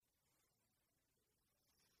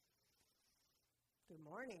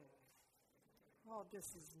Morning. Oh,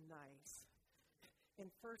 this is nice.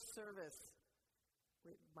 In first service,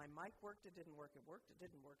 my mic worked, it didn't work, it worked, it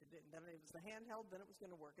didn't work, it didn't. Then it was the handheld, then it was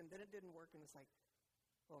going to work, and then it didn't work, and it's like,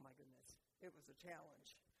 oh my goodness, it was a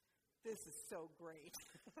challenge. This is so great.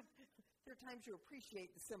 There are times you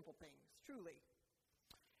appreciate the simple things, truly.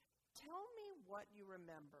 Tell me what you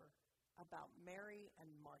remember about Mary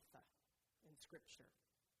and Martha in Scripture.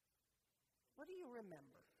 What do you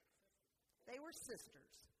remember? They were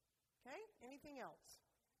sisters. Okay? Anything else?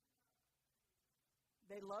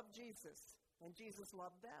 They loved Jesus, and Jesus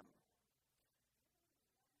loved them.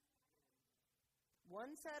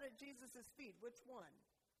 One sat at Jesus' feet. Which one?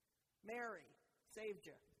 Mary saved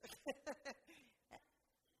you.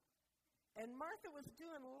 And Martha was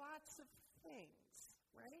doing lots of things,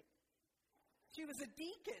 right? She was a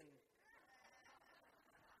deacon.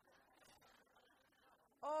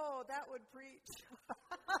 Oh, that would preach.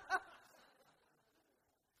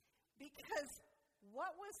 Because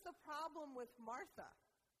what was the problem with Martha?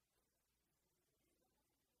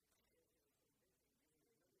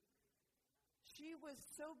 She was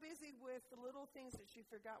so busy with the little things that she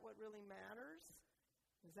forgot what really matters.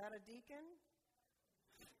 Is that a deacon?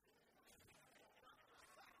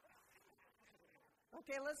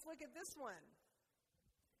 Okay, let's look at this one.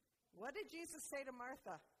 What did Jesus say to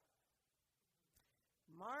Martha?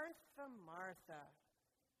 Martha, Martha,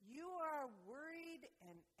 you are worried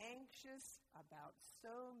and anxious about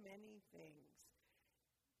so many things.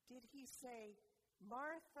 Did he say,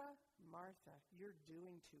 Martha, Martha, you're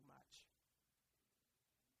doing too much?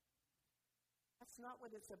 That's not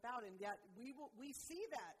what it's about, and yet we see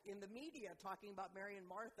that in the media talking about Mary and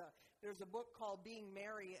Martha. There's a book called Being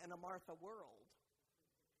Mary in a Martha World.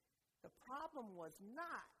 The problem was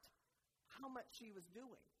not how much she was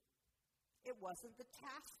doing. It wasn't the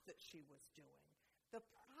task that she was doing. The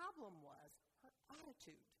problem was her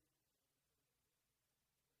attitude.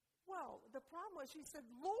 Well, the problem was she said,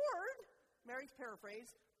 Lord, Mary's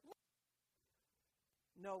paraphrase,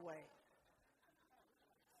 no way.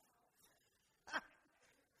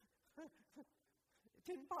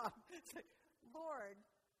 Didn't Bob say, Lord,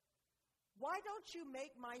 why don't you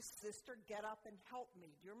make my sister get up and help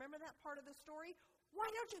me? Do you remember that part of the story? Why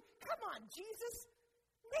don't you? Come on, Jesus.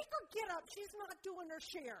 Make her get up. She's not doing her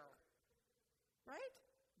share. Right?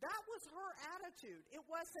 That was her attitude. It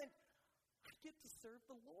wasn't, I get to serve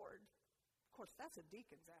the Lord. Of course, that's a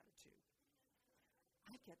deacon's attitude.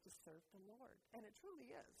 I get to serve the Lord. And it truly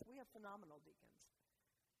is. We have phenomenal deacons.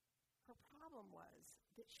 Her problem was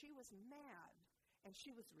that she was mad and she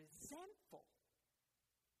was resentful.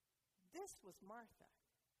 This was Martha.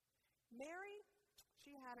 Mary,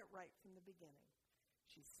 she had it right from the beginning.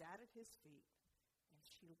 She sat at his feet, and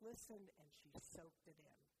she listened, and she soaked it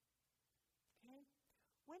in. Okay?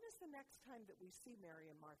 When is the next time that we see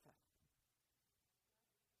Mary and Martha?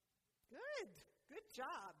 Good. Good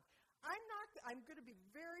job. I'm going to be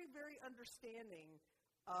very, very understanding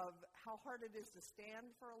of how hard it is to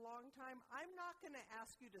stand for a long time. I'm not going to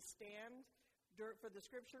ask you to stand for the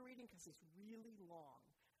scripture reading because it's really long.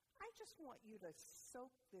 I just want you to soak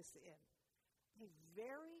this in. Pay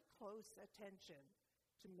very close attention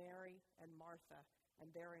to Mary and Martha and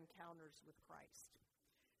their encounters with Christ.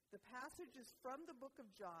 The passage is from the book of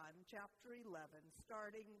John, chapter 11,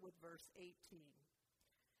 starting with verse 18.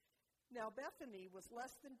 Now Bethany was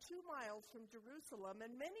less than 2 miles from Jerusalem,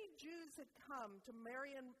 and many Jews had come to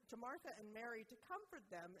Martha and Mary to comfort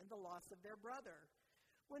them in the loss of their brother.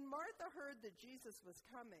 When Martha heard that Jesus was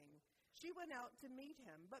coming, she went out to meet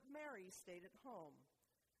him, but Mary stayed at home.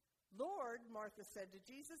 Lord, Martha said to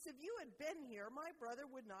Jesus, if you had been here, my brother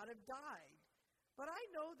would not have died. But I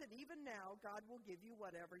know that even now God will give you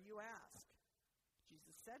whatever you ask.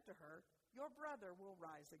 Jesus said to her, your brother will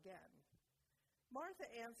rise again. Martha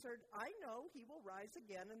answered, I know he will rise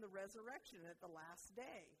again in the resurrection at the last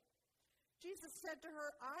day. Jesus said to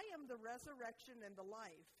her, I am the resurrection and the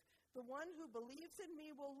life. The one who believes in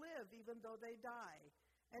me will live even though they die.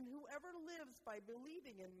 And whoever lives by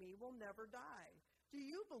believing in me will never die. Do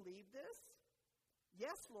you believe this?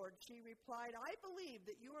 Yes, Lord, she replied, I believe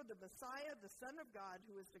that you are the Messiah, the Son of God,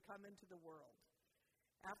 who is to come into the world.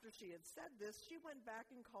 After she had said this, she went back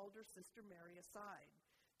and called her sister Mary aside.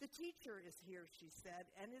 The teacher is here, she said,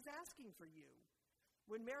 and is asking for you.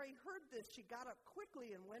 When Mary heard this, she got up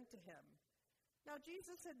quickly and went to him. Now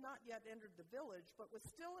Jesus had not yet entered the village, but was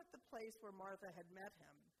still at the place where Martha had met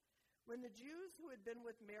him. When the Jews who had been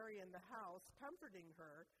with Mary in the house, comforting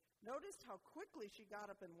her, noticed how quickly she got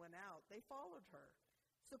up and went out, they followed her,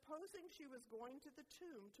 supposing she was going to the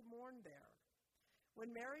tomb to mourn there. When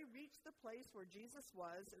Mary reached the place where Jesus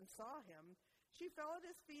was and saw him, She fell at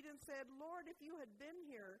his feet and said, "Lord, if you had been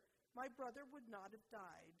here, my brother would not have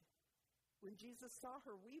died." When Jesus saw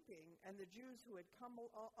her weeping, and the Jews who had come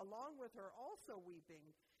along with her also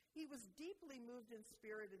weeping, he was deeply moved in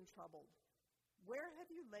spirit and troubled. "Where have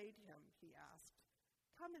you laid him?" he asked.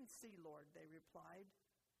 "Come and see, Lord," they replied.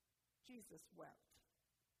 Jesus wept.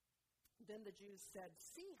 Then the Jews said,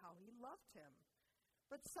 "See how he loved him."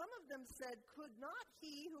 But some of them said, "Could not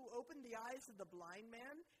he who opened the eyes of the blind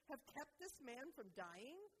man have kept this man from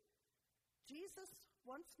dying?" Jesus,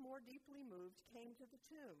 once more deeply moved, came to the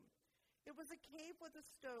tomb. It was a cave with a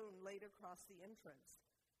stone laid across the entrance.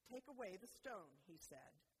 "Take away the stone," he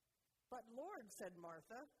said. "But Lord," said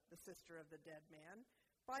Martha, the sister of the dead man,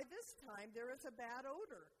 "by this time there is a bad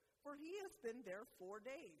odor, for he has been there 4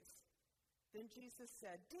 days." Then Jesus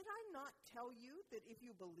said, "Did I not tell you that if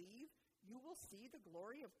you believe, you will see the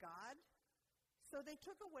glory of God?" So they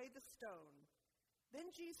took away the stone.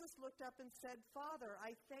 Then Jesus looked up and said, "Father,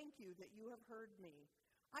 I thank you that you have heard me.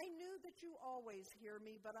 I knew that you always hear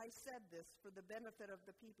me, but I said this for the benefit of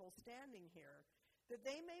the people standing here, that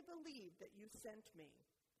they may believe that you sent me."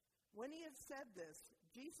 When he had said this,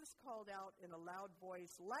 Jesus called out in a loud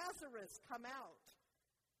voice, "Lazarus, come out!"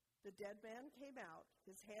 The dead man came out,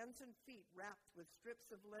 his hands and feet wrapped with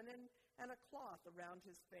strips of linen and a cloth around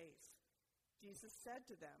his face. Jesus said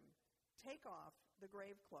to them, "Take off the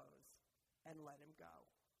grave clothes and let him go."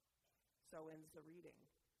 So ends the reading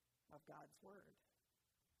of God's word.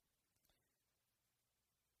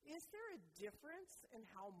 Is there a difference in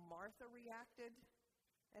how Martha reacted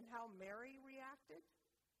and how Mary reacted?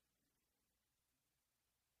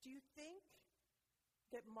 Do you think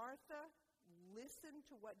that Martha listened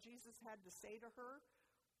to what Jesus had to say to her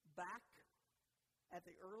back at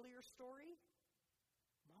the earlier story?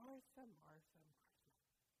 Martha, Martha, Martha.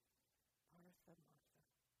 Martha, Martha.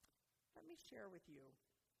 Let me share with you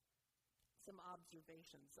some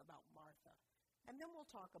observations about Martha, and then we'll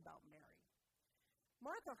talk about Mary.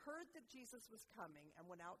 Martha heard that Jesus was coming and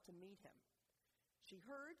went out to meet him. She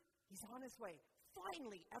heard he's on his way.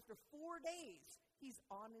 Finally, after 4 days, he's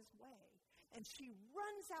on his way. And she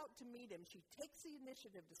runs out to meet him. She takes the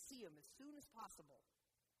initiative to see him as soon as possible.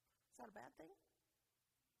 Is that a bad thing?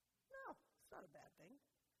 No, it's not a bad thing.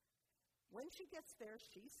 When she gets there,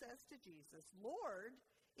 she says to Jesus, "Lord,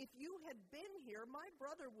 if you had been here, my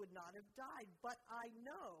brother would not have died. But I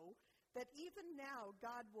know that even now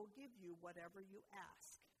God will give you whatever you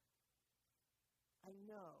ask." I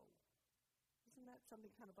know. Isn't that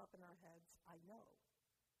something kind of up in our heads? I know.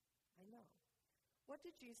 I know. What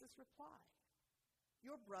did Jesus reply?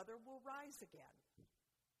 "Your brother will rise again."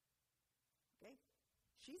 Okay?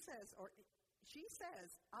 She says,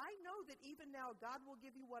 "I know that even now God will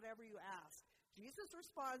give you whatever you ask." Jesus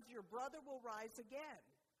responds, "Your brother will rise again."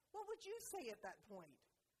 What would you say at that point?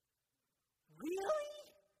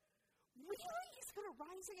 Really? Really? He's going to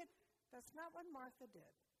rise again? That's not what Martha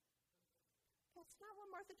did. That's not what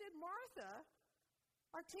Martha did. Martha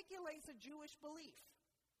articulates a Jewish belief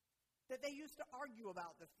that they used to argue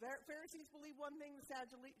about. The Pharisees believe one thing, the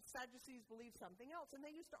Sadducees believe something else, and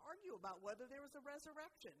they used to argue about whether there was a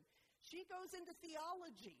resurrection. She goes into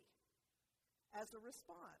theology as a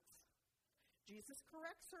response. Jesus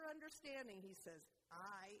corrects her understanding. He says,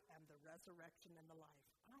 "I am the resurrection and the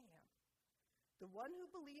life. I am. The one who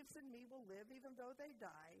believes in me will live even though they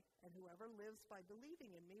die, and whoever lives by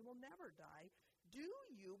believing in me will never die. Do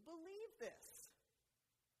you believe this?"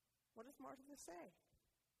 What does Martha say?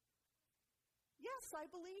 "Yes, I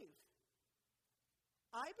believe.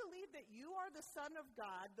 I believe that you are the Son of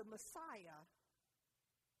God, the Messiah,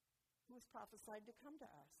 who was prophesied to come to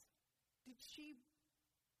us." Did she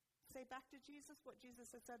say back to Jesus what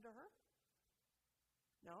Jesus had said to her?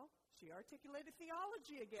 No, she articulated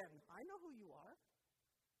theology again. "I know who you are.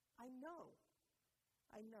 I know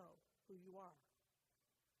who you are."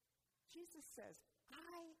 Jesus says,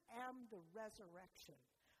 "I am the resurrection."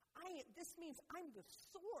 This means I'm the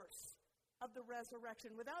source of the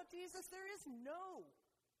resurrection. Without Jesus, there is no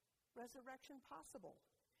resurrection possible.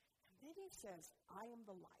 And then he says, "I am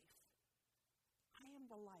the life. I am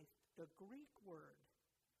the life." The Greek word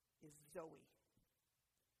is Zoe.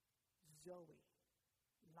 Zoe.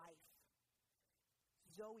 Life.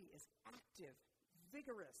 Zoe is active,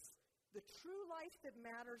 vigorous, the true life that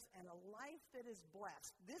matters, and a life that is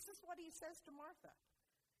blessed. This is what he says to Martha.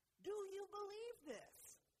 "Do you believe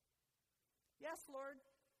this?" "Yes, Lord.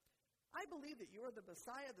 I believe that you are the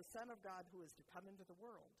Messiah, the Son of God, who is to come into the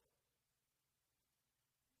world."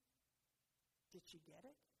 Did she get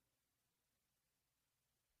it?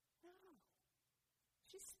 No.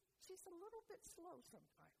 She's a little bit slow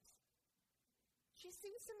sometimes. She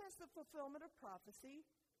sees him as the fulfillment of prophecy.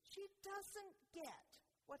 She doesn't get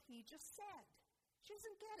what he just said. She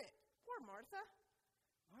doesn't get it. Poor Martha.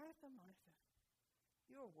 Martha, Martha,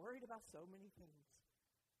 you are worried about so many things.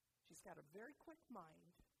 She's got a very quick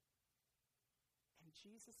mind, and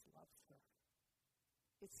Jesus loves her.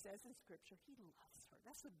 It says in Scripture, he loves her.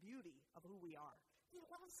 That's the beauty of who we are. He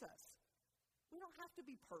loves us. We don't have to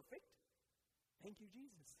be perfect. Thank you,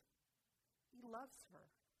 Jesus. He loves her.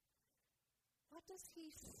 What does he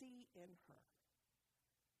see in her?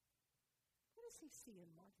 What does he see in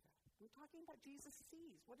Martha? We're talking about Jesus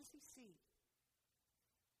sees. What does he see?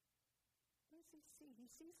 What does he see?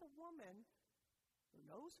 He sees a woman who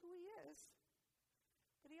knows who he is,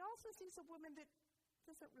 but he also sees a woman that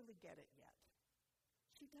doesn't really get it yet.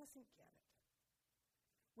 She doesn't get it.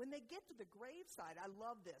 When they get to the graveside, I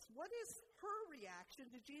love this. What is her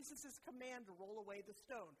reaction to Jesus' command to roll away the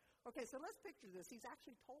stone? Okay, so let's picture this. He's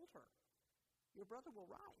actually told her, your brother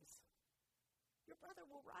will rise. Your brother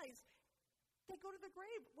will rise. They go to the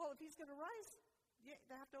grave. Well, if he's going to rise, yeah,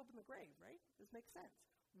 they have to open the grave, right? This makes sense.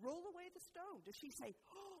 Roll away the stone. Does she say,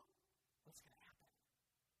 oh, what's going to happen?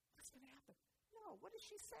 What's going to happen? No, what does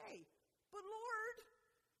she say? But Lord,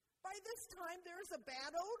 by this time there is a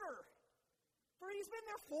bad odor, for he's been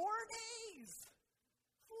there 4 days.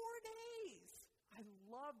 4 days. I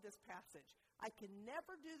love this passage. I can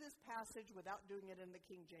never do this passage without doing it in the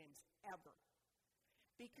King James, ever.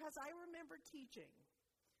 Because I remember teaching.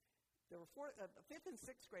 There were 5th and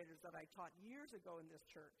 6th graders that I taught years ago in this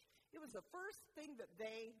church. It was the first thing that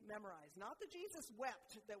they memorized. Not that Jesus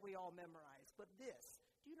wept that we all memorized, but this.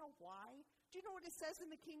 Do you know why? Do you know what it says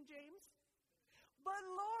in the King James? But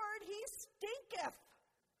Lord, he stinketh.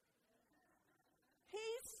 He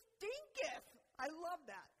stinketh. I love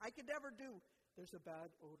that. I could never do, there's a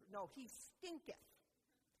bad odor. No, he stinketh.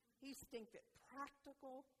 He stinketh.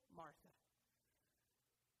 Practical Martha.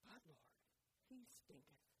 But Lord, he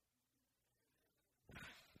stinketh.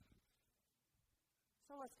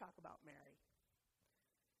 So let's talk about Mary.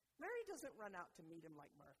 Mary doesn't run out to meet him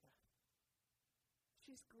like Martha.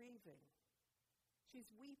 She's grieving.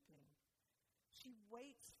 She's weeping. She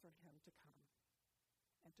waits for him to come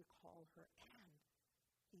and to call her, and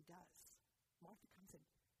he does. Martha comes in.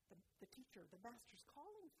 The teacher, the master's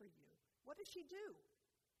calling for you. What does she do?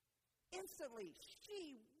 Instantly,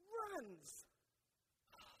 she runs.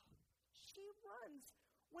 She runs.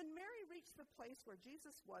 When Mary reached the place where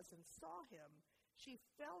Jesus was and saw him, she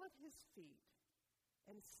fell at his feet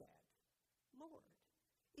and said, Lord,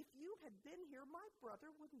 if you had been here, my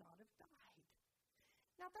brother would not have died.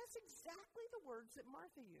 Now, that's exactly the words that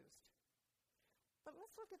Martha used. But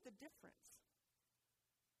let's look at the difference.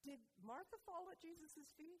 Did Martha fall at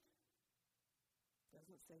Jesus' feet?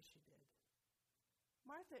 Doesn't say she did.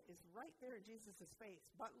 Martha is right there in Jesus' face.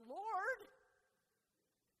 But Lord,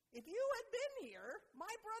 if you had been here,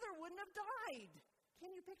 my brother wouldn't have died.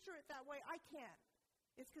 Can you picture it that way? I can't.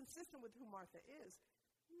 It's consistent with who Martha is.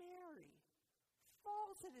 Mary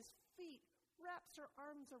falls at his feet, wraps her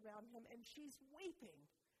arms around him, and she's weeping.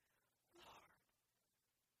 Lord,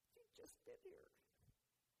 if you'd just been here,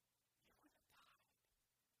 he would have died.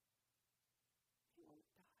 He would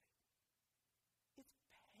have died. It's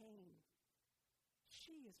pain.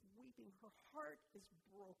 She is weeping. Her heart is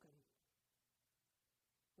broken.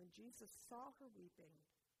 When Jesus saw her weeping,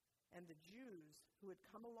 and the Jews who had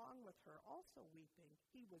come along with her also weeping,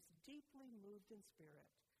 he was deeply moved in spirit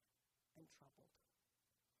and troubled.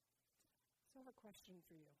 So I have a question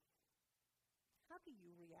for you. How do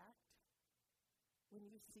you react when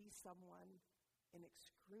you see someone in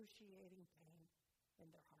excruciating pain in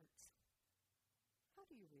their hearts? How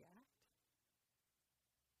do you react?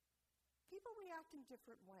 People react in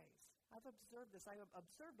different ways. I've observed this. I've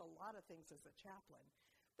observed a lot of things as a chaplain.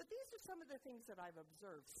 But these are some of the things that I've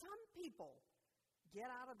observed. Some people get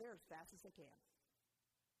out of there as fast as they can.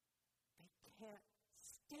 They can't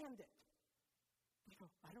stand it. They go,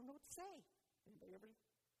 I don't know what to say. Anybody ever?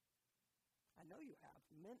 I know you have.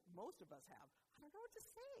 Most of us have. I don't know what to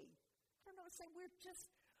say. I don't know what to say. We're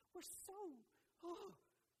so,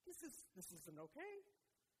 this isn't okay.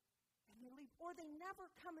 And they leave. Or they never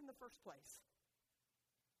come in the first place.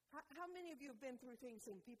 How many of you have been through things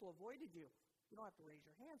and people avoided you? You don't have to raise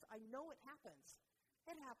your hands. I know it happens.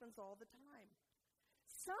 It happens all the time.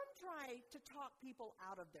 Some try to talk people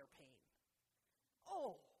out of their pain.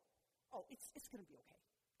 It's going to be okay.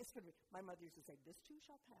 It's going to be. My mother used to say, this too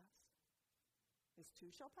shall pass. This too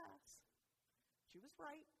shall pass. She was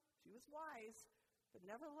right. She was wise. But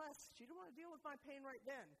nevertheless, she didn't want to deal with my pain right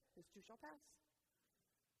then. This too shall pass.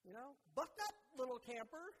 You know, buck up, little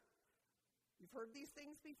camper. You've heard these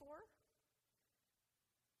things before?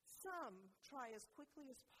 Some try as quickly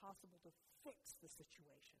as possible to fix the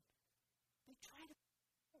situation. try to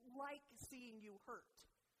like seeing you hurt.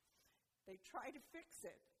 They try to fix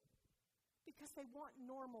it because they want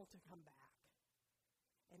normal to come back.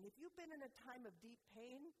 And if you've been in a time of deep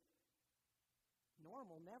pain,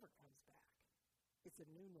 normal never comes back. It's a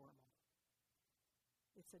new normal.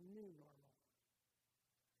 It's a new normal.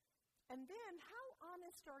 And then, how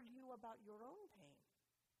honest are you about your own pain?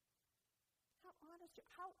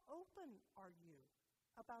 How open are you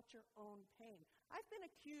about your own pain? I've been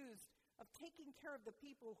accused of taking care of the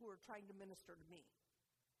people who are trying to minister to me.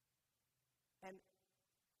 And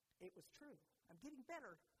it was true. I'm getting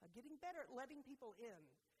better. I'm getting better at letting people in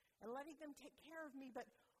and letting them take care of me. But,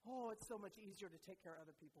 it's so much easier to take care of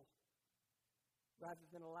other people rather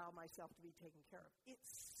than allow myself to be taken care of.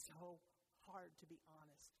 It's so hard to be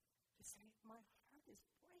honest, to say, my heart is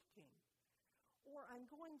breaking. Or I'm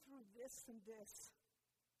going through this and this.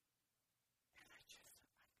 And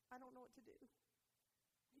I don't know what to do.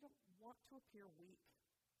 I don't want to appear weak.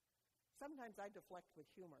 Sometimes I deflect with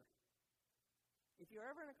humor. If you're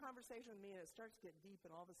ever in a conversation with me and it starts to get deep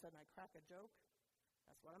and all of a sudden I crack a joke,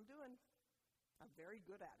 that's what I'm doing. I'm very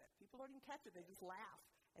good at it. People don't even catch it. They just laugh.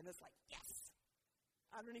 And it's like, yes!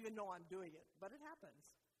 I don't even know I'm doing it, but it happens.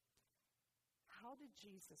 How did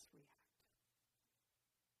Jesus react?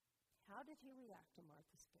 How did he react to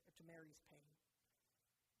Mary's pain?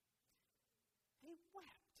 He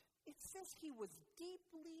wept. It says he was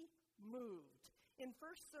deeply moved. In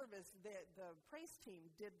first service, the praise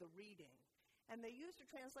team did the reading. And they used a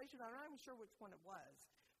translation, I'm not even sure which one it was,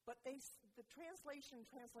 but the translation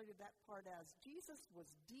translated that part as, Jesus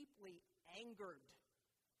was deeply angered.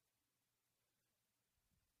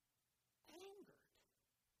 Angered.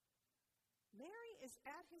 Mary is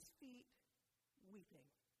at his feet weeping.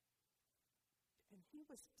 And he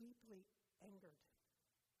was deeply angered.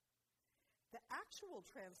 The actual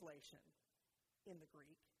translation in the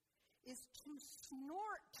Greek is to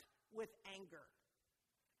snort with anger,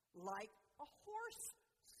 like a horse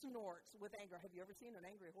snorts with anger. Have you ever seen an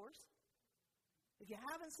angry horse? If you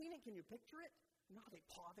haven't seen it, can you picture it? You know how they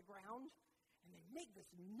paw the ground? And they make this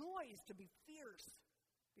noise to be fierce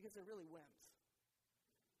because they're really wimps.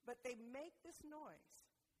 But they make this noise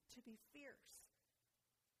to be fierce.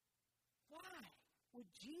 Why would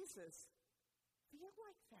Jesus feel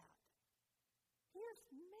like that? Here's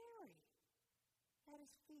Mary at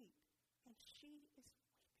his feet, and she is weeping.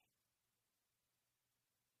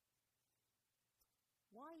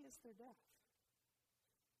 Why is there death?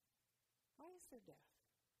 Why is there death?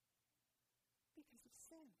 Because of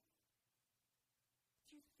sin.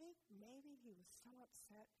 Do you think maybe he was so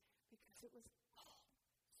upset because it was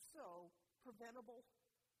so preventable?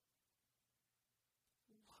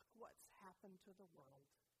 Look what's happened to the world.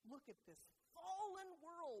 Look at this fallen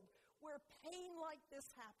world where pain like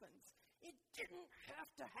this happens. It didn't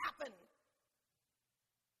have to happen.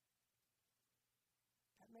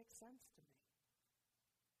 That makes sense to me.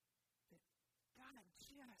 That God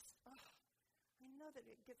I know that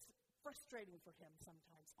it gets frustrating for him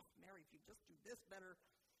sometimes. Mary, if you just do this better.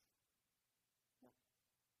 No,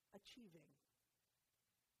 achieving.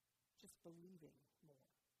 Just believing more.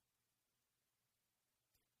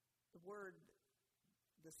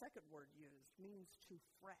 The second word used means to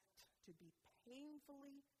fret, to be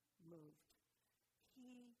painfully moved.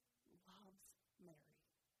 He loves Mary.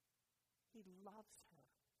 He loves her.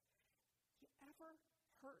 You ever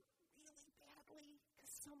hurt really badly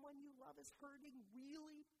because someone you love is hurting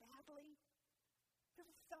really badly? You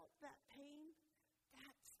ever felt that pain?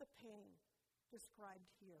 That's the pain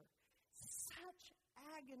described here. Such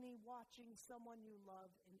agony watching someone you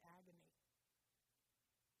love in agony.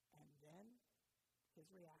 And then his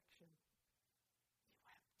reaction, he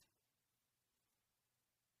wept.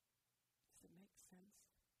 Does it make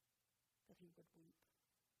sense that he would weep?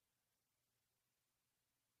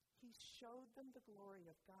 He showed them the glory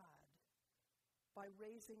of God by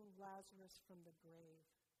raising Lazarus from the grave.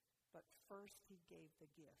 But first he gave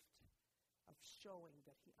the gift of showing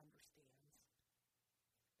that he understands,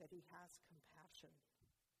 that he has compassion.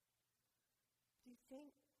 Do you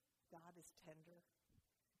think God is tender?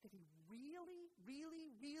 That he really, really,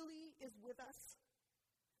 really is with us?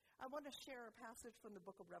 I want to share a passage from the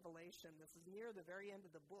book of Revelation. This is near the very end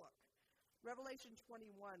of the book. Revelation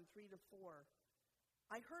 21, 3-4.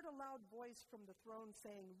 I heard a loud voice from the throne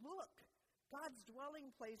saying, "Look, God's dwelling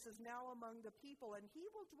place is now among the people, and he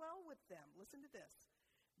will dwell with them." Listen to this.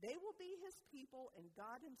 They will be his people, and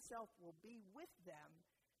God himself will be with them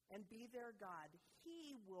and be their God.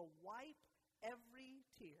 He will wipe every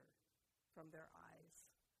tear from their eyes.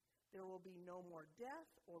 There will be no more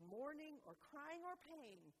death or mourning or crying or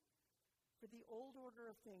pain, for the old order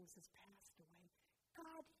of things has passed away.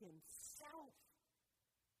 God himself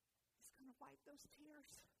is going to wipe those tears.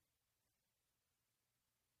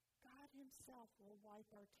 God himself will wipe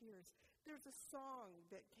our tears. There's a song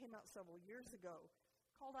that came out several years ago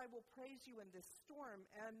called I Will Praise You in This Storm,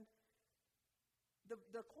 and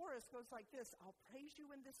the chorus goes like this: I'll praise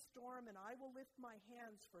you in this storm, and I will lift my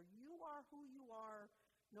hands, for you are who you are,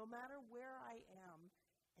 no matter where I am.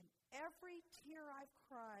 And every tear I've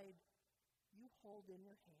cried, you hold in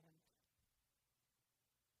your hand.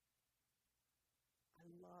 I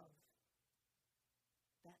love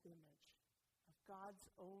that image of God's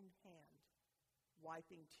own hand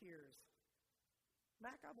wiping tears.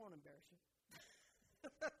 Mac, I won't embarrass you.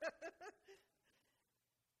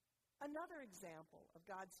 Another example of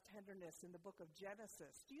God's tenderness in the book of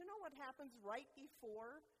Genesis. Do you know what happens right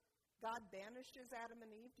before God banishes Adam and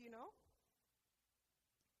Eve? Do you know?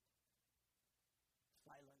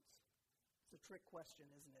 Silence. It's a trick question,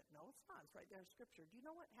 isn't it? No, it's not. It's right there in Scripture. Do you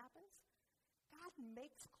know what happens? God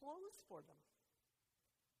makes clothes for them.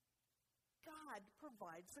 God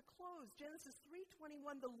provides the clothes. Genesis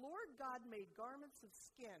 3:21, the Lord God made garments of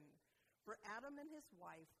skin for Adam and his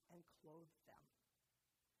wife and clothed them.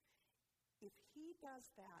 If he does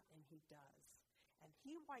that, and he does, and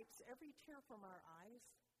he wipes every tear from our eyes,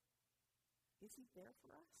 is he there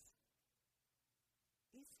for us?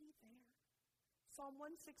 Is he there? Psalm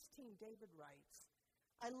 116, David writes,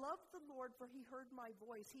 I love the Lord, for he heard my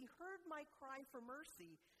voice. He heard my cry for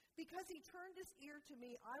mercy. Because he turned his ear to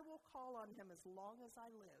me, I will call on him as long as I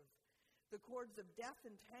live. The cords of death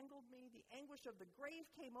entangled me. The anguish of the grave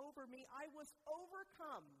came over me. I was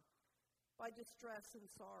overcome by distress and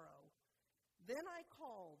sorrow. Then I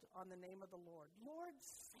called on the name of the Lord. Lord,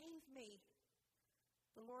 save me.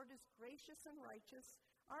 The Lord is gracious and righteous.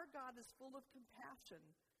 Our God is full of compassion.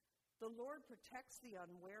 The Lord protects the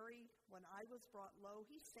unwary. When I was brought low,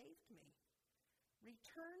 he saved me.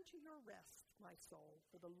 Return to your rest, my soul,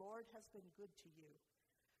 for the Lord has been good to you.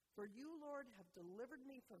 For you, Lord, have delivered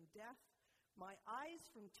me from death, my eyes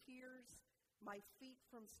from tears, my feet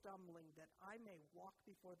from stumbling, that I may walk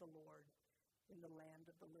before the Lord in the land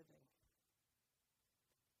of the living.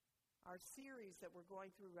 Our series that we're going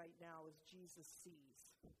through right now is Jesus Sees.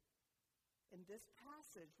 In this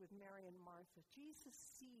passage with Mary and Martha, Jesus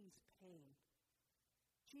sees pain.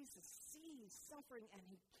 Jesus sees suffering, and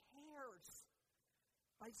he cares.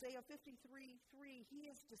 Isaiah 53:3, he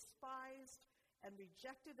is despised and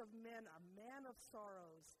rejected of men, a man of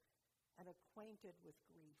sorrows and acquainted with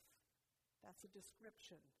grief. That's a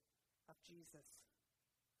description of Jesus.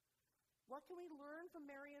 What can we learn from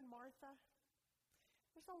Mary and Martha?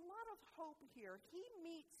 There's a lot of hope here. He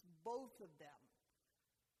meets both of them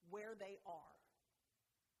where they are.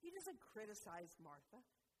 He doesn't criticize Martha.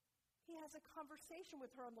 He has a conversation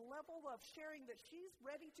with her on the level of sharing that she's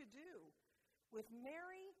ready to do. With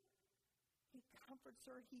Mary, he comforts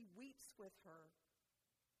her, he weeps with her,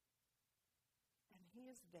 and he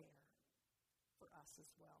is there for us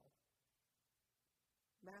as well.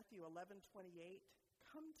 Matthew 11:28,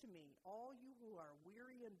 come to me, all you who are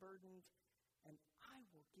weary and burdened, and I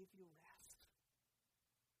will give you rest.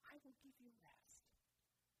 I will give you rest.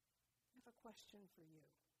 I have a question for you.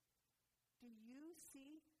 Do you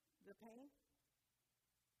see the pain?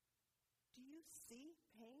 Do you see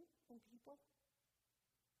pain in people?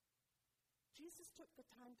 Jesus took the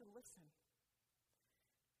time to listen.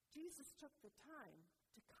 Jesus took the time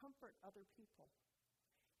to comfort other people.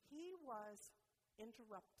 He was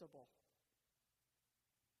interruptible.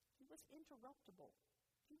 He was interruptible.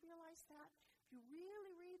 Do you realize that? If you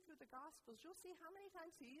really read through the Gospels, you'll see how many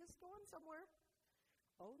times he is going somewhere.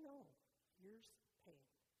 Oh no, here's pain.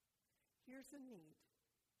 Here's a need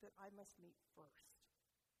that I must meet first.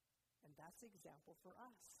 And that's the example for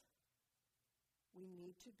us. We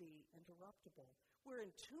need to be interruptible. We're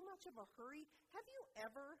in too much of a hurry. Have you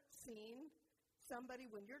ever seen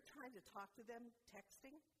somebody, when you're trying to talk to them,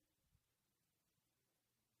 texting?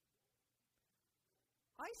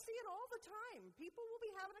 I see it all the time. People will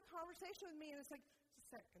be having a conversation with me, and it's like, just a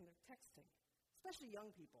sec, and they're texting. Especially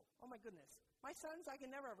young people. Oh, my goodness. My sons, I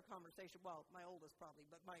can never have a conversation. Well, my oldest probably,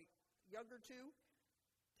 but my younger two,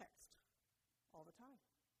 text all the time.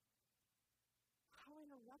 How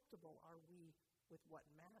interruptible are we with what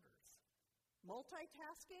matters?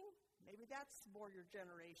 Multitasking? Maybe that's more your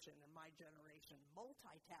generation and my generation.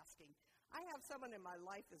 Multitasking. I have someone in my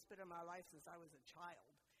life that's been in my life since I was a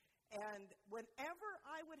child. And whenever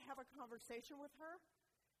I would have a conversation with her,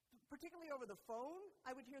 particularly over the phone,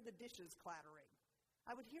 I would hear the dishes clattering.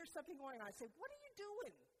 I would hear something going on. I'd say, what are you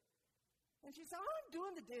doing? And she'd say, oh, I'm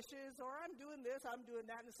doing the dishes, or I'm doing this, I'm doing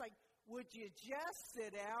that. And it's like, would you just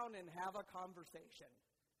sit down and have a conversation?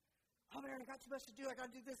 Oh, man, I got too much to do. I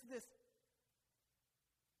got to do this and this.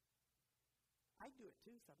 I do it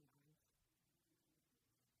too sometimes.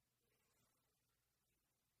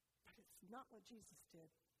 But it's not what Jesus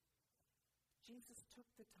did. Jesus took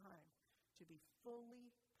the time to be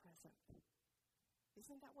fully present.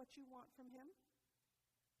 Isn't that what you want from him?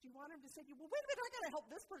 Do you want him to say to you, well, wait a minute, I got to help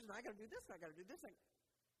this person. I got to do this. I got to do this.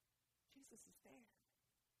 Jesus is there.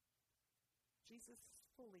 Jesus is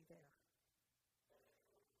fully there.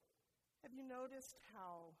 Have you noticed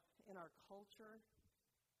how in our culture,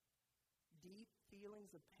 deep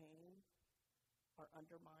feelings of pain are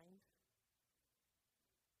undermined?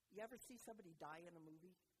 You ever see somebody die in a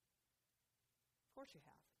movie? Of course you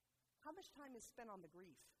have. How much time is spent on the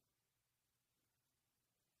grief?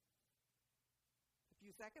 A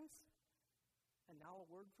few seconds? And now a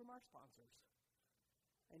word from our sponsors.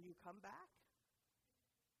 And you come back.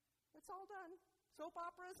 It's all done. Soap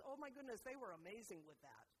operas, oh my goodness, they were amazing with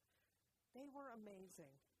that. They were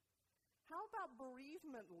amazing. How about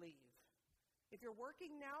bereavement leave? If you're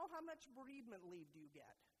working now, how much bereavement leave do you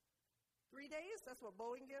get? 3 days? That's what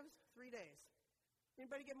Boeing gives? 3 days.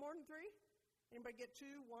 Anybody get more than 3? Anybody get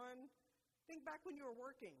 2, 1? Think back when you were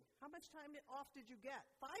working. How much time off did you get?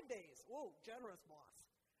 5 days. Whoa, generous boss.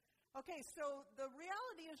 Okay, so the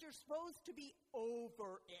reality is you're supposed to be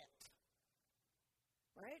over it.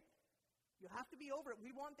 Right? You have to be over it.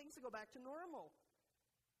 We want things to go back to normal.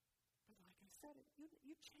 But like I said, you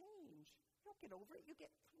change. You don't get over it. You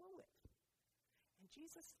get through it. And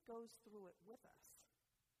Jesus goes through it with us.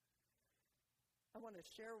 I want to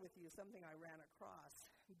share with you something I ran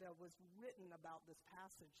across that was written about this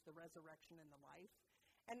passage, the resurrection and the life.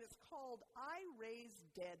 And it's called, I Raise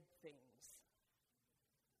Dead Things.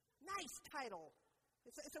 Nice title.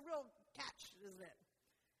 It's a real catch, isn't it?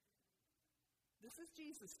 This is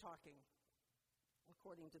Jesus talking,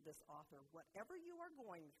 according to this author. Whatever you are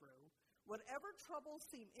going through, whatever troubles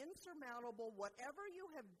seem insurmountable, whatever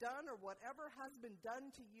you have done or whatever has been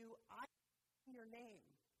done to you, I in your name.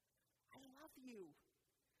 I love you.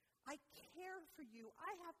 I care for you.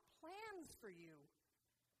 I have plans for you.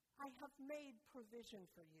 I have made provision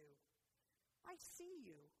for you. I see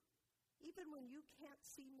you, even when you can't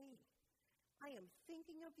see me. I am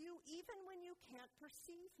thinking of you, even when you can't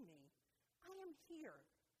perceive me. I am here.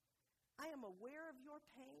 I am aware of your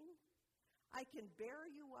pain. I can bear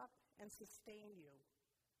you up and sustain you.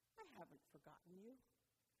 I haven't forgotten you.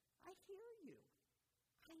 I hear you.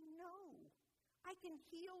 I know. I can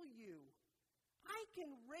heal you. I can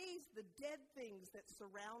raise the dead things that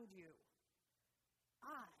surround you.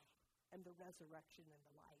 I am the resurrection and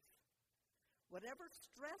the life. Whatever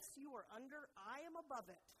stress you are under, I am above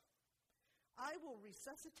it. I will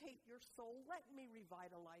resuscitate your soul. Let me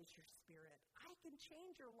revitalize your spirit. I can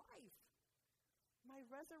change your life. My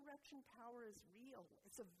resurrection power is real.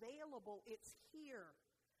 It's available. It's here.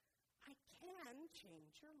 I can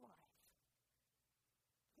change your life.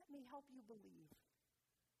 Let me help you believe.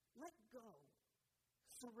 Let go.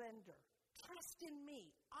 Surrender. Trust in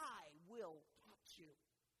me. I will catch you.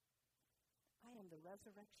 I am the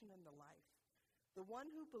resurrection and the life. The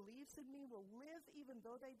one who believes in me will live even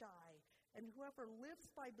though they die, and whoever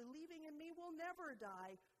lives by believing in me will never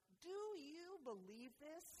die. Do you believe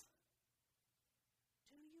this?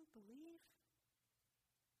 Do you believe? Do you?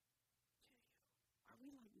 Are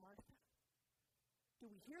we like Martha?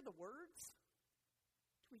 Do we hear the words?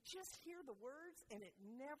 Do we just hear the words and it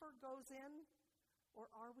never goes in?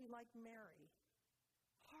 Or are we like Mary?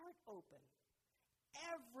 Heart open,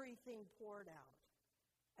 everything poured out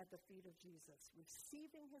at the feet of Jesus,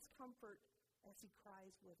 receiving his comfort as he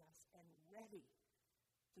cries with us, and ready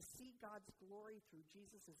to see God's glory through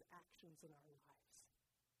Jesus' actions in our lives.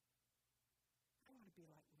 I want to be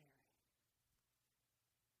like Mary.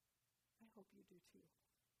 I hope you do too.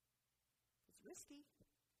 It's risky.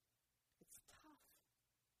 It's tough.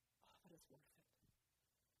 Oh, but it's worth it.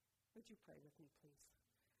 Would you pray with me, please?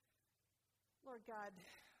 Lord God,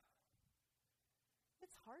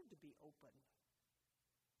 it's hard to be open.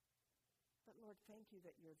 But Lord, thank you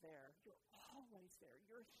that you're there. You're always there.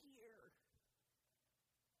 You're here.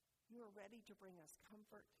 You are ready to bring us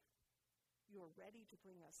comfort. You are ready to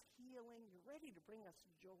bring us healing. You're ready to bring us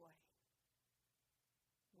joy.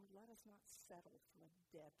 Lord, let us not settle for a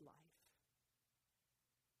dead life.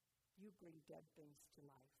 You bring dead things to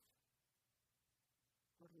life.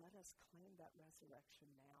 Lord, let us claim that resurrection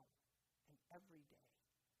now and every day.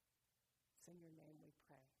 It's in your name we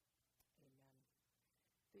pray. Amen.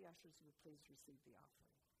 The ushers would please receive the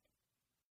offering.